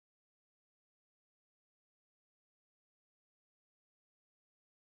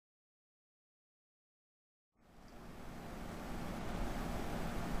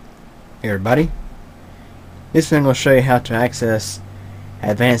Hey everybody, this video I'm going to show you how to access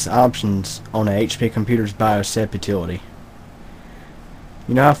advanced options on a HP computer's BIOS set utility.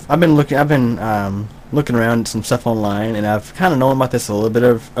 You know, I've been looking around at some stuff online, and I've kind of known about this a little bit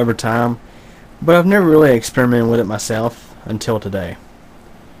over time, but I've never really experimented with it myself until today.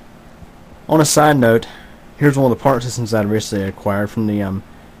 On a side note, here's one of the part systems I recently acquired from the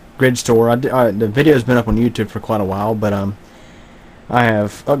grid store. The video's been up on YouTube for quite a while, but I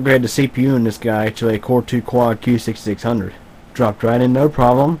have upgraded the CPU in this guy to a Core 2 Quad Q6600. Dropped right in no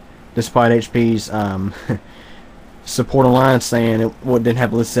problem, despite HP's support alliance saying it didn't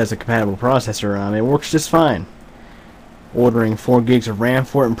have it listed as a compatible processor. It works just fine. Ordering 4 gigs of RAM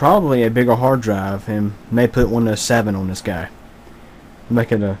for it and probably a bigger hard drive, and may put Windows 7 on this guy.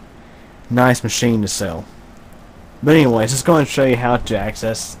 Make it a nice machine to sell. But anyways, let's go ahead and show you how to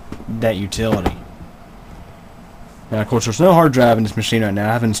access that utility. Now, of course, there's no hard drive in this machine right now.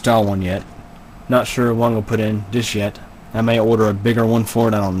 I haven't installed one yet. Not sure what I'm going to put in just yet. I may order a bigger one for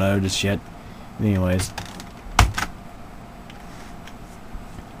it. I don't know just yet. Anyways.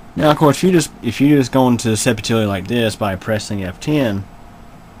 Now, of course, if you just go into the set utility like this by pressing F10,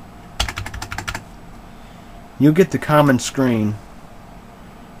 you'll get the common screen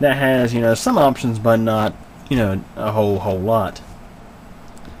that has, some options, but not, a whole lot.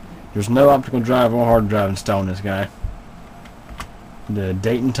 There's no optical drive or hard drive installed in this guy. The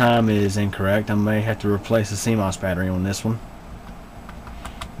date and time is incorrect. I may have to replace the CMOS battery on this one.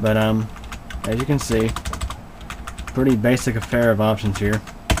 But as you can see, pretty basic affair of options here,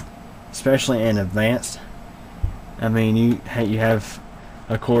 especially in advanced. You have,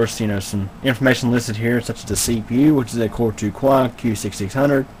 of course, some information listed here, such as the CPU, which is a Core 2 Quad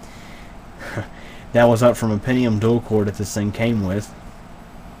Q6600. That was up from a Pentium dual core that this thing came with.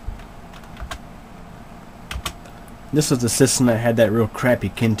 This was the system that had that real crappy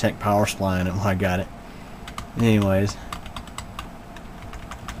Compaq power supply in it when I got it. Anyways,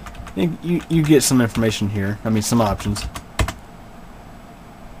 you get some information here. Some options.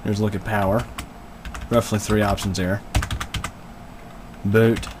 There's a look at power. Roughly 3 options there.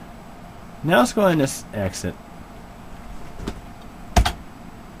 Boot. Now let's go ahead and just exit.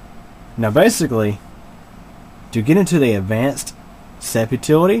 Now basically, to get into the advanced set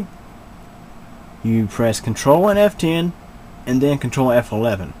utility, you press Control and F10 and then Control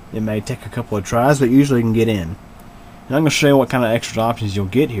F11. It may take a couple of tries, but usually you can get in. And I'm going to show you what kind of extra options you'll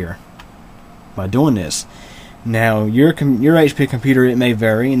get here by doing this. Now, your HP computer, it may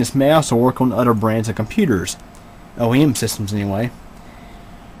vary, and this may also work on other brands of computers, OEM systems anyway.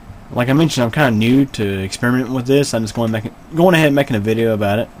 Like I mentioned, I'm kind of new to experimenting with this. I'm just going ahead and making a video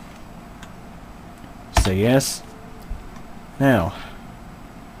about it. Say yes. Now,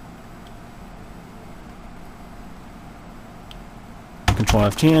 Control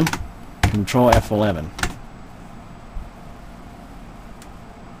F10, Control F11.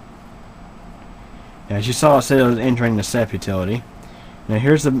 Now, as you saw, it said it was entering the set utility. Now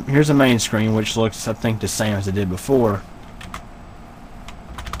here's the main screen, which looks, I think, the same as it did before.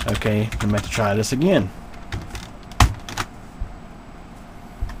 Okay, I'm going to try this again.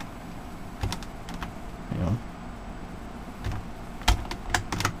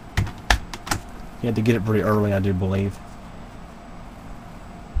 You had to get it pretty early, I do believe.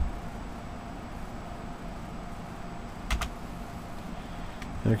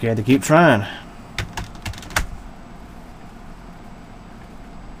 Okay, I had to keep trying.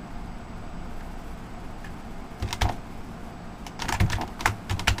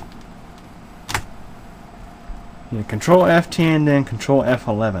 Control F10, then Control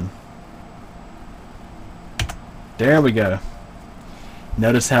F11. There we go.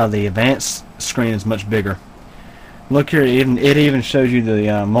 Notice how the advanced screen is much bigger. Look here, it even shows you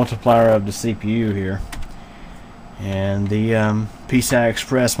the multiplier of the CPU here, and the PCI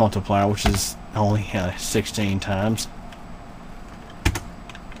Express multiplier, which is only 16 times.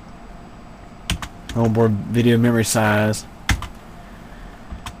 Onboard video memory size.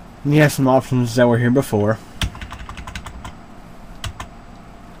 And you have some options that were here before.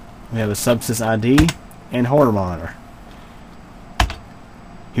 We have a subsys ID and hardware monitor.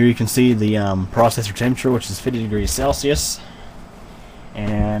 Here you can see the processor temperature, which is 50 degrees Celsius,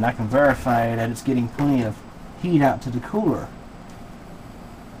 and I can verify that it's getting plenty of heat out to the cooler.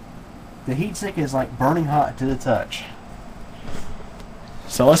 The heatsink is like burning hot to the touch.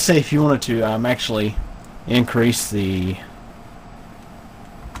 So let's say if you wanted to actually increase the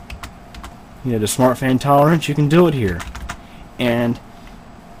the smart fan tolerance, you can do it here. And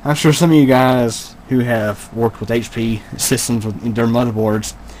I'm sure some of you guys who have worked with HP systems with their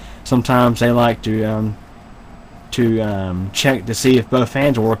motherboards, sometimes they like to check to see if both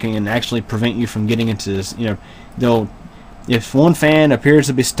fans are working and actually prevent you from getting into this. If one fan appears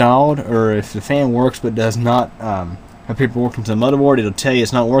to be stalled, or if the fan works but does not appear to be working to the motherboard, it'll tell you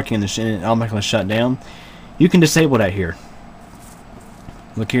it's not working and it automatically shut down. You can disable that here.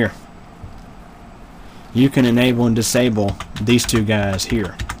 Look here. You can enable and disable these two guys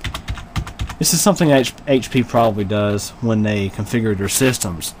here. This is something HP probably does when they configure their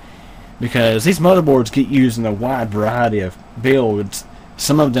systems, because these motherboards get used in a wide variety of builds,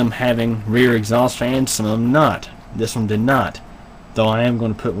 some of them having rear exhaust fans, some of them not. This one did not, though I am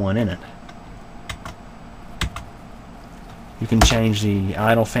going to put one in it. You can change the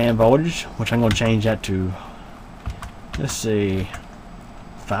idle fan voltage, which I'm going to change that to, let's see,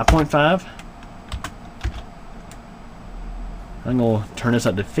 5.5. I'm going to turn this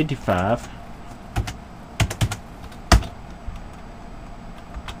up to 55.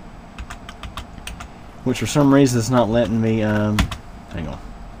 Which for some reason is not letting me, hang on.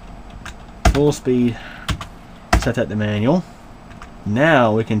 Full speed, set that to manual.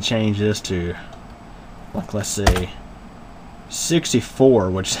 Now we can change this to, like, let's say 64,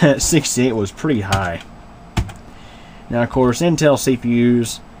 which 68 was pretty high. Now, of course, Intel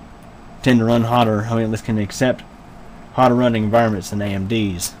CPUs tend to run hotter. I mean, this can accept hotter running environments than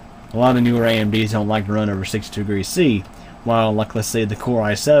AMDs. A lot of the newer AMDs don't like to run over 62 degrees C, while, like, let's say the Core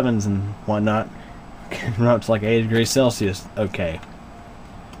i7s and whatnot can run up to like 80 degrees Celsius. Okay.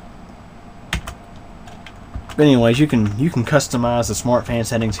 But anyways, you can customize the smart fan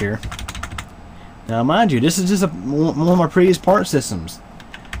settings here. Now, mind you, this is just one of my previous part systems.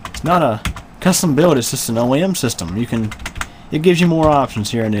 It's not a custom build; it's just an OEM system. It gives you more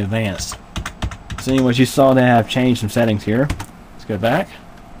options here in the advanced. So, anyways, you saw that I've changed some settings here. Let's go back.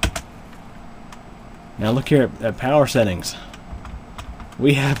 Now, look here at power settings.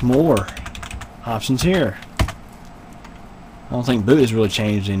 We have more options here. I don't think boot has really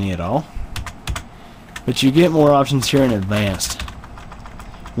changed any at all. But you get more options here in advanced,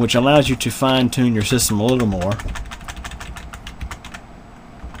 which allows you to fine-tune your system a little more.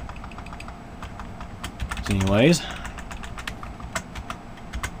 So anyways,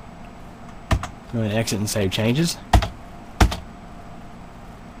 go ahead and exit and save changes.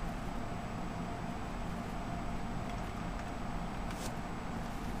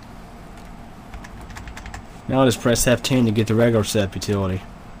 Now I'll just press F10 to get the regular setup utility.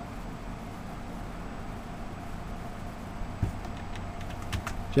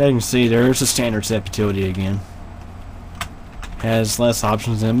 So as you can see, there's the standard setup utility again. Has less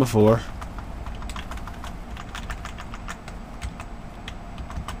options than before.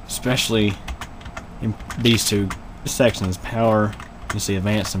 Especially in these two sections, power, you see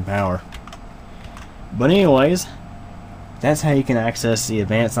advanced and power. But anyways, that's how you can access the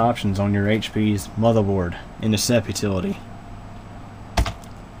advanced options on your HP's motherboard in the setup utility.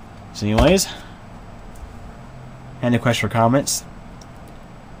 So anyways, any questions or comments?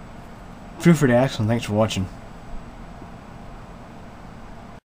 Feel free to ask them. Thanks for watching.